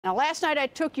Now, last night I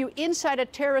took you inside a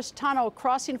terrorist tunnel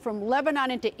crossing from Lebanon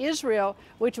into Israel,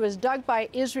 which was dug by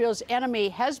Israel's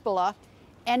enemy Hezbollah.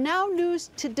 And now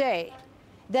news today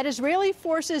that Israeli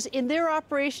forces in their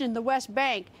operation in the West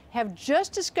Bank have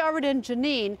just discovered in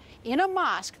Jenin, in a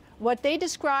mosque, what they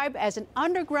describe as an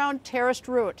underground terrorist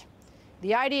route.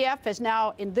 The IDF has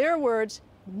now, in their words,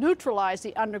 neutralized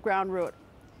the underground route.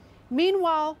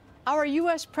 Meanwhile, our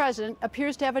U.S. president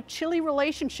appears to have a chilly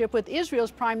relationship with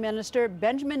Israel's Prime Minister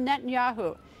Benjamin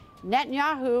Netanyahu.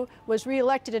 Netanyahu was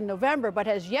reelected in November but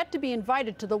has yet to be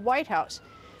invited to the White House.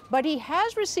 But he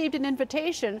has received an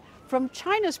invitation from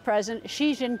China's President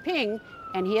Xi Jinping,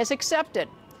 and he has accepted.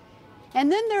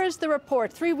 And then there is the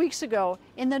report 3 weeks ago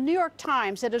in the New York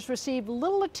Times that has received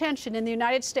little attention in the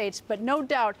United States, but no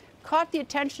doubt caught the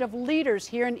attention of leaders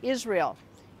here in Israel.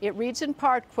 It reads in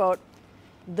part, quote,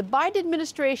 "The Biden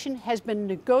administration has been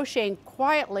negotiating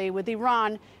quietly with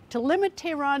Iran to limit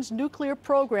Tehran's nuclear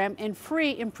program and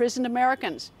free imprisoned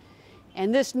Americans.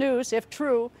 And this news, if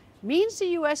true, means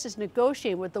the U.S. is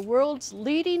negotiating with the world's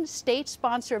leading state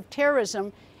sponsor of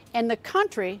terrorism and the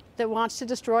country that wants to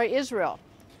destroy Israel."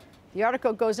 The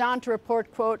article goes on to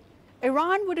report, quote,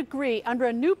 "Iran would agree under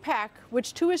a new pact,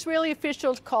 which two Israeli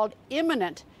officials called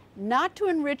imminent, not to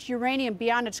enrich uranium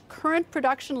beyond its current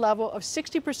production level of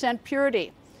 60%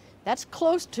 purity. That's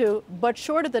close to, but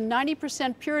short of the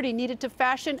 90% purity needed to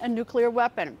fashion a nuclear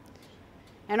weapon."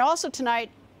 And also tonight,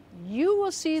 you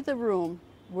will see the room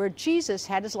where Jesus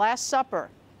had his Last Supper.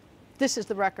 This is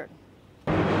the record.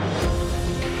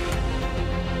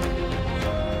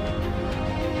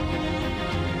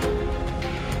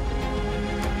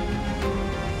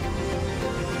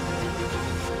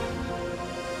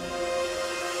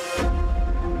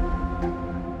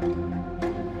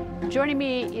 Joining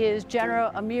me is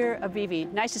General Amir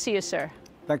Avivi. Nice to see you, sir.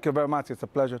 Thank you very much. It's a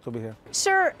pleasure to be here.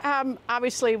 Sir,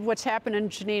 obviously what's happened in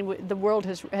Jenin, the world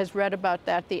has read about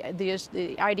that, the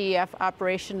IDF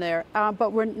operation there.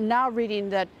 But we're now reading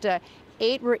that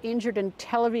 8 were injured in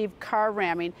Tel Aviv car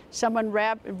ramming. Someone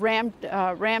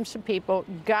rammed some people,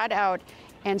 got out,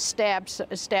 and stabbed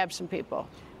some people.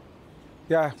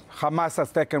 Yeah, Hamas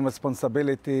has taken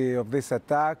responsibility of this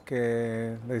attack.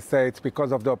 They say it's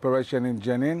because of the operation in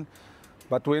Jenin.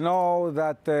 But we know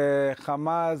that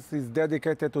Hamas is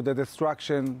dedicated to the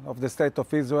destruction of the state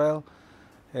of Israel.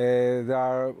 They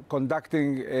are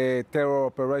conducting terror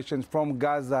operations from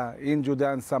Gaza, in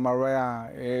Judea and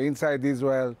Samaria, inside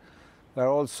Israel. They're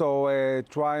also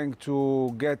trying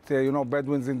to get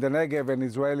Bedouins in the Negev and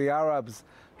Israeli Arabs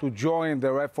to join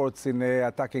their efforts in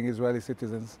attacking Israeli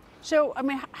citizens. So, I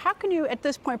mean, how can you, at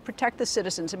this point, protect the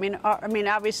citizens? I mean,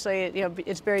 obviously,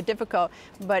 it's very difficult.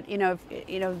 But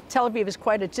Tel Aviv is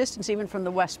quite a distance, even from the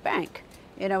West Bank.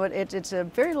 It's a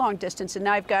very long distance, and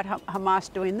now you've got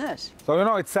Hamas doing this.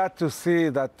 So, it's sad to see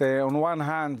that on one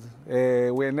hand,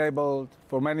 we enabled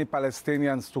for many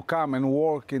Palestinians to come and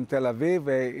work in Tel Aviv.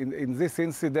 In this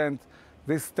incident,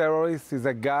 this terrorist is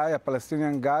a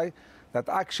Palestinian guy, that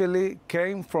actually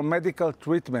came from medical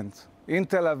treatment in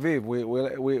Tel Aviv.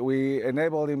 We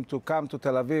enabled him to come to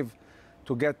Tel Aviv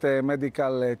to get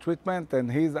medical treatment,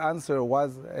 and his answer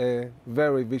was a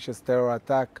very vicious terror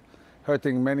attack,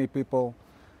 hurting many people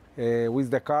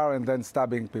with the car and then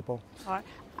stabbing people.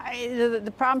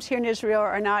 The problems here in Israel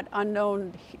are not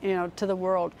unknown, to the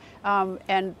world,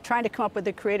 and trying to come up with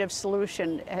a creative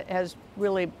solution has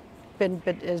really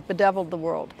has bedeviled the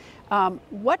world.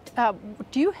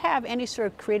 Do you have any sort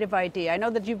of creative idea? I know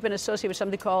that you've been associated with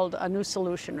something called a new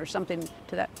solution or something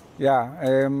to that.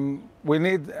 Yeah, we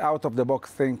need out-of-the-box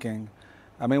thinking.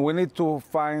 I mean, we need to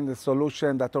find a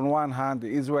solution that on one hand,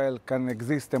 Israel can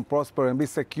exist and prosper and be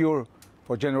secure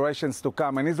for generations to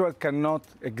come. And Israel cannot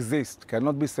exist,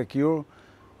 cannot be secure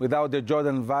without the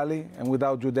Jordan Valley and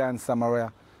without Judea and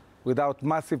Samaria, without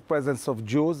massive presence of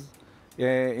Jews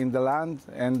in the land.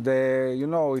 And,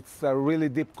 it's a really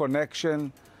deep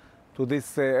connection to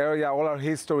this area. All our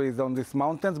history is on these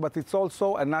mountains, but it's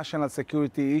also a national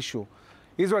security issue.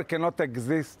 Israel cannot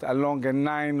exist along a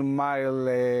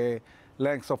 9-mile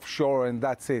length of shore, and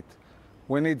that's it.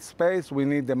 We need space, we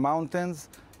need the mountains.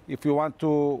 If you want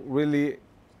to really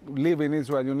live in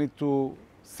Israel, you need to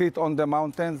sit on the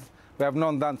mountains. We have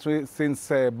known that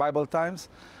since Bible times.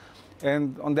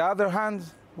 And on the other hand,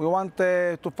 we want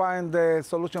to find a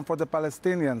solution for the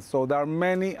Palestinians. So there are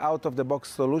many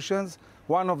out-of-the-box solutions.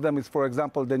 One of them is, for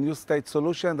example, the new state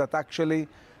solution that actually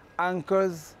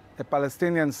anchors a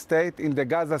Palestinian state in the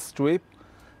Gaza Strip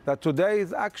that today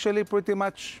is actually pretty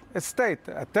much a state,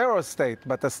 a terror state,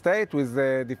 but a state with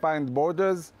defined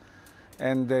borders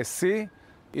and the sea.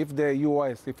 If the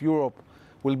US, if Europe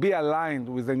will be aligned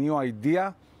with a new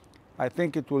idea, I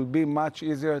think it will be much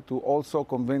easier to also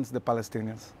convince the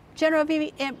Palestinians. General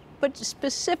Avivi, but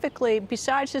specifically,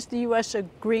 besides just the U.S.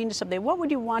 agreeing to something, what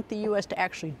would you want the U.S. to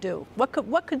actually do? What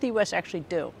could the U.S. actually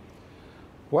do?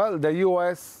 Well, the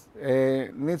U.S.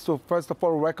 Needs to, first of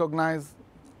all, recognize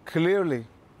clearly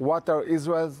what are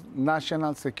Israel's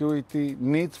national security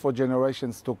needs for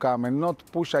generations to come, and not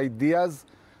push ideas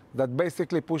that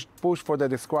basically push for the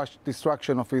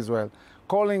destruction of Israel.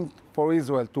 Calling for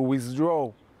Israel to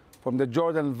withdraw from the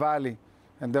Jordan Valley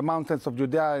and the mountains of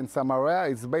Judea and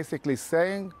Samaria is basically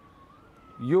saying,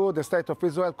 you, the state of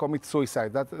Israel, commit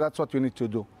suicide. That's what you need to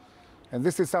do. And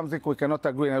this is something we cannot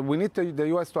agree on. We need the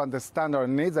U.S. to understand our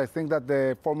needs. I think that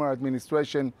the former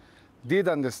administration did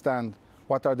understand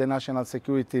what are the national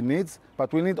security needs,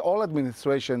 but we need all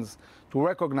administrations to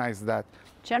recognize that.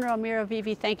 General Amir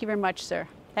Avivi, thank you very much, sir.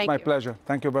 Thank you. My pleasure.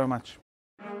 Thank you very much.